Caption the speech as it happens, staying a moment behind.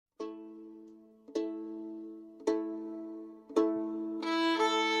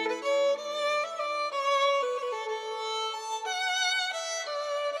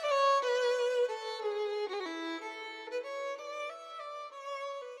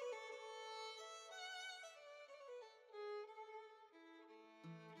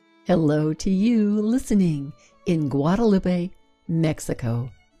Hello to you listening in Guadalupe,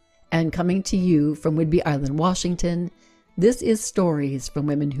 Mexico. And coming to you from Whidbey Island, Washington, this is Stories from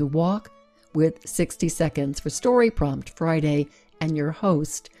Women Who Walk with 60 Seconds for Story Prompt Friday and your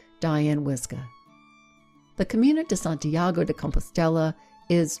host, Diane Wiska. The Camino de Santiago de Compostela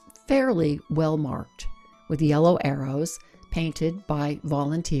is fairly well marked, with yellow arrows painted by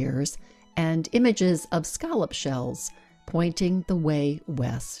volunteers and images of scallop shells pointing the way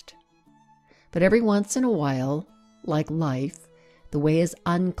west. But every once in a while, like life, the way is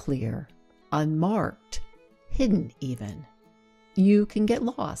unclear, unmarked, hidden even. You can get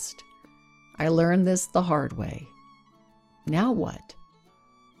lost. I learned this the hard way. Now what?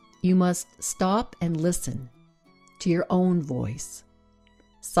 You must stop and listen to your own voice.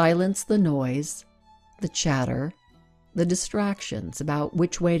 Silence the noise, the chatter, the distractions about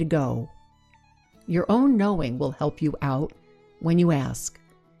which way to go. Your own knowing will help you out when you ask,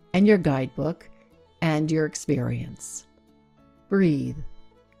 and your guidebook, and your experience. Breathe.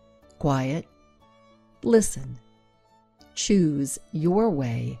 Quiet. Listen. Choose your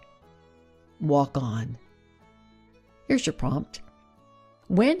way. Walk on. Here's your prompt.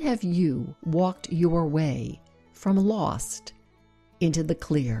 When have you walked your way from lost into the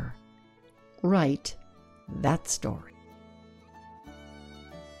clear? Write that story.